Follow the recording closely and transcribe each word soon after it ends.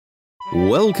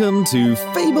Welcome to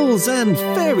Fables and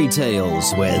Fairy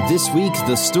Tales, where this week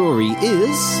the story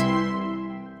is...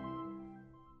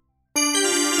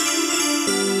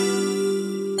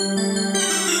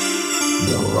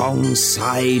 The Wrong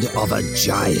Side of a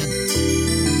Giant.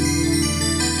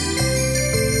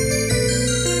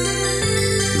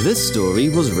 This story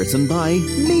was written by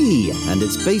me, and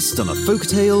it's based on a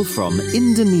folktale from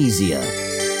Indonesia.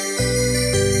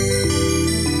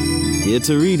 Here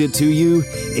to read it to you,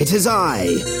 it is I,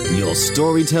 your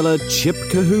storyteller, Chip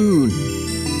Cahoon.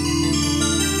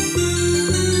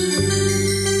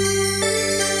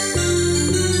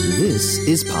 This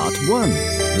is part 1,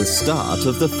 the start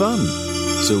of the fun.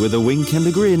 So with a wink and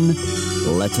a grin,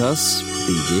 let us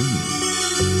begin.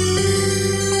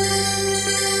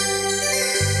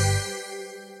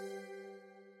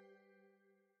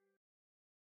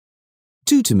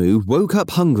 Tutamu woke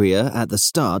up hungrier at the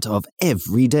start of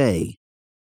every day.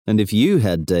 And if you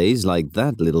had days like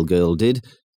that little girl did,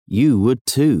 you would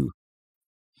too.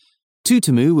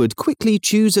 Tutamu would quickly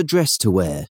choose a dress to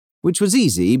wear, which was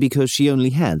easy because she only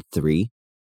had 3.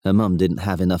 Her mum didn't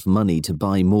have enough money to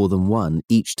buy more than one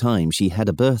each time she had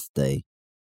a birthday.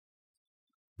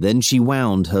 Then she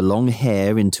wound her long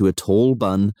hair into a tall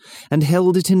bun and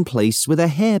held it in place with a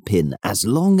hairpin as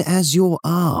long as your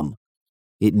arm.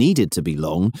 It needed to be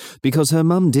long because her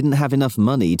mum didn't have enough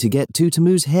money to get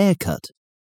Tutamu's hair cut.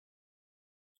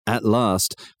 At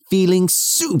last, feeling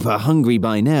super hungry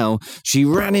by now, she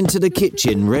ran into the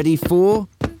kitchen ready for...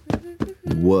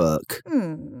 work.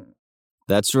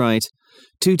 That's right.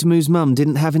 Tutamu's mum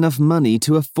didn't have enough money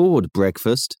to afford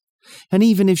breakfast. And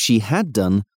even if she had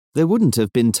done, there wouldn't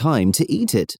have been time to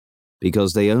eat it,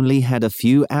 because they only had a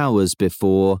few hours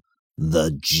before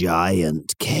the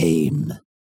giant came.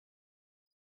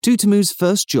 Tutamu's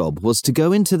first job was to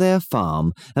go into their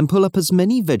farm and pull up as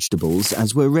many vegetables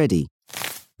as were ready.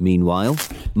 Meanwhile,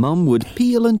 Mum would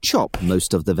peel and chop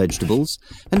most of the vegetables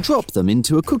and drop them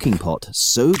into a cooking pot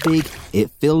so big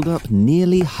it filled up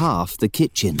nearly half the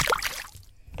kitchen.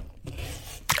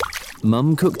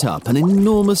 Mum cooked up an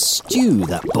enormous stew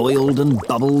that boiled and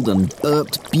bubbled and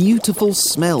burped beautiful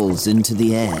smells into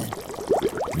the air.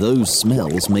 Those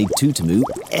smells made Tutamu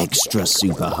extra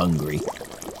super hungry.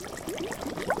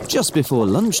 Just before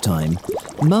lunchtime,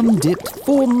 Mum dipped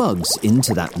 4 mugs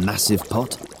into that massive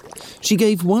pot. She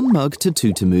gave 1 mug to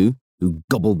Tutamu, who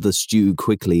gobbled the stew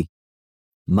quickly.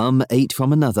 Mum ate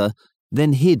from another,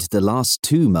 then hid the last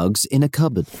 2 mugs in a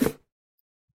cupboard.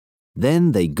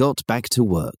 Then they got back to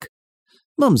work.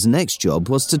 Mum's next job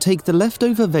was to take the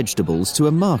leftover vegetables to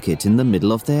a market in the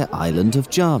middle of their island of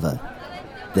Java.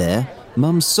 There,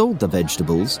 Mum sold the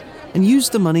vegetables and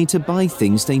used the money to buy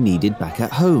things they needed back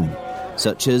at home,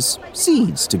 such as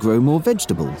seeds to grow more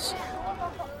vegetables.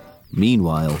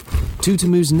 Meanwhile,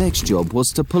 Tutamu's next job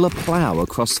was to pull a plough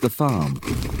across the farm.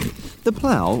 The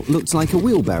plough looked like a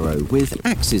wheelbarrow with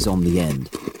axes on the end,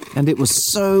 and it was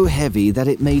so heavy that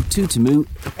it made Tutamu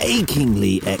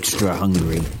achingly extra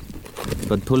hungry.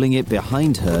 But pulling it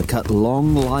behind her cut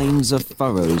long lines of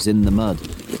furrows in the mud,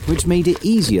 which made it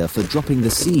easier for dropping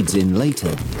the seeds in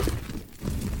later.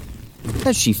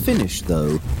 As she finished,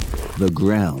 though, the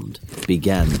ground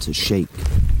began to shake.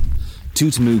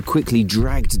 Tutamu quickly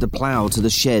dragged the plough to the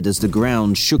shed as the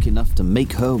ground shook enough to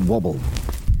make her wobble.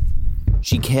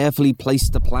 She carefully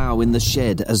placed the plough in the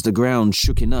shed as the ground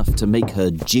shook enough to make her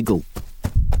jiggle.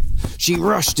 She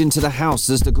rushed into the house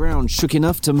as the ground shook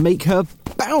enough to make her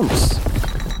bounce.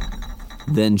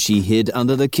 Then she hid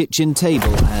under the kitchen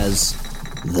table as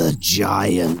the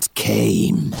giant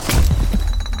came.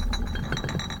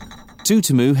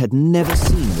 Tutamu had never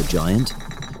seen the giant.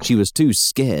 She was too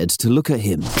scared to look at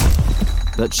him.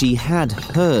 But she had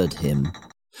heard him.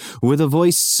 With a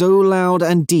voice so loud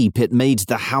and deep it made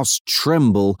the house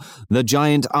tremble, the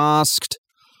giant asked,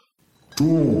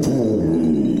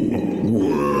 "Tutamu,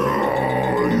 where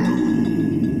are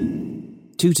you?"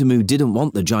 Tutamu didn't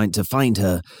want the giant to find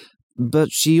her, but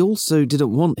she also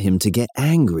didn't want him to get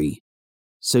angry.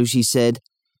 So she said,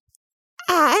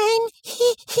 "I'm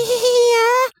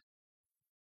here."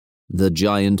 The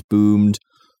giant boomed,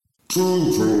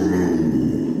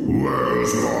 "Tutamu,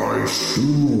 where's my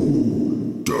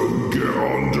shoe? Don't get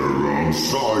on the wrong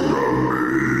side of me."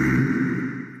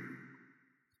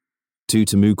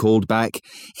 Tutamu called back,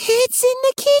 "It's in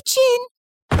the kitchen."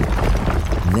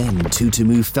 Then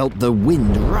Tutamu felt the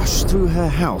wind rush through her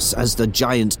house as the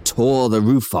giant tore the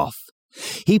roof off.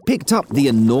 He picked up the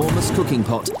enormous cooking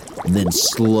pot and then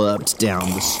slurped down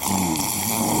the stew.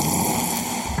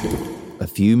 A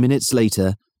few minutes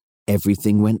later,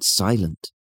 everything went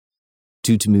silent.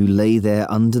 Tutamu lay there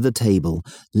under the table,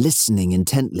 listening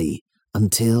intently,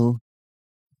 until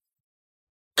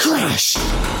Crash!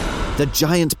 The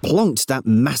giant plonked that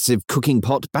massive cooking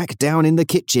pot back down in the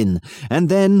kitchen, and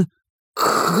then...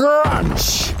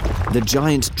 crunch! The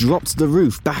giant dropped the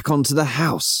roof back onto the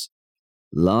house.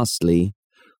 Lastly,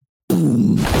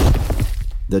 boom!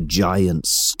 The giant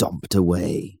stomped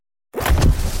away.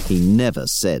 He never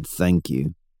said thank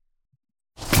you.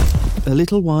 A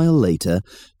little while later,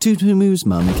 Tutamu's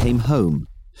mum came home.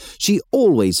 She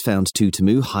always found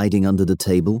Tutamu hiding under the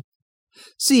table.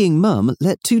 Seeing Mum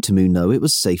let Tutamu know it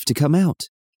was safe to come out.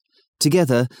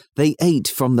 Together, they ate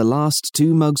from the last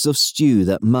 2 mugs of stew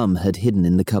that Mum had hidden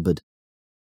in the cupboard.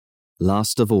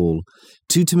 Last of all,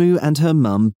 Tutamu and her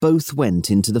mum both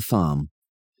went into the farm.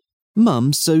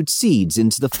 Mum sowed seeds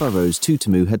into the furrows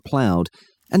Tutamu had ploughed,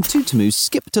 and Tutamu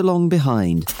skipped along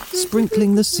behind,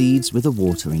 sprinkling the seeds with a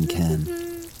watering can.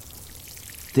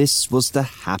 This was the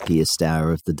happiest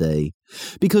hour of the day,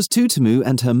 because Tutamu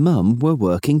and her mum were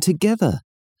working together.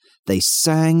 They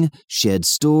sang, shared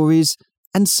stories,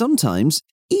 and sometimes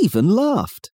even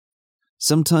laughed.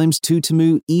 Sometimes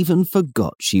Tutamu even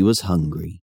forgot she was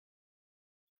hungry.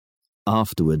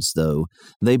 Afterwards, though,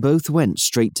 they both went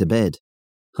straight to bed.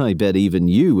 I bet even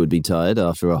you would be tired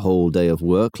after a whole day of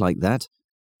work like that.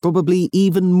 Probably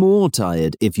even more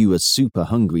tired if you were super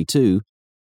hungry too.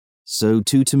 So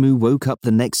Tutamu woke up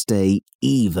the next day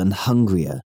even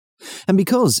hungrier. And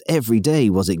because every day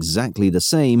was exactly the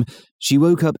same, she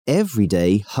woke up every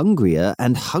day hungrier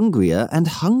and hungrier and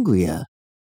hungrier.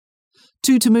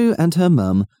 Tutamu and her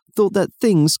mum thought that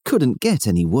things couldn't get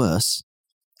any worse.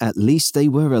 At least they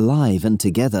were alive and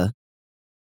together.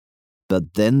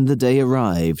 But then the day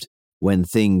arrived when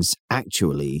things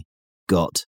actually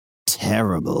got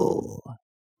terrible.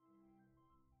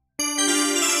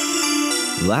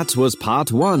 That was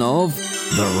part 1 of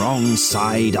The Wrong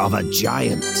Side of a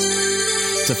Giant.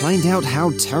 To find out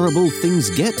how terrible things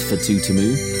get for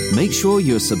Tutamu, make sure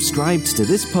you're subscribed to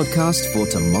this podcast for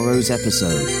tomorrow's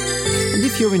episode. And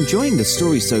if you're enjoying the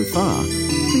story so far,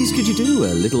 please could you do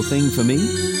a little thing for me?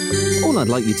 All I'd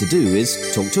like you to do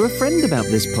is talk to a friend about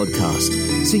this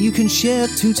podcast so you can share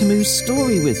Tutamu's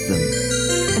story with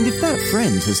them. And if that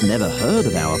friend has never heard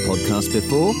of our podcast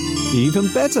before,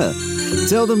 even better.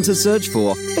 Tell them to search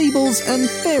for Fables and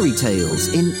Fairy Tales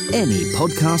in any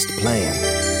podcast player.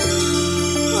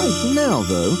 Right now,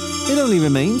 though, it only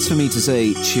remains for me to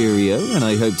say cheerio, and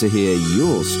I hope to hear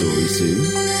your story soon.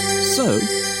 So,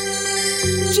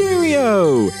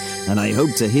 cheerio! And I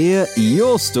hope to hear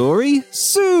your story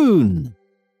soon!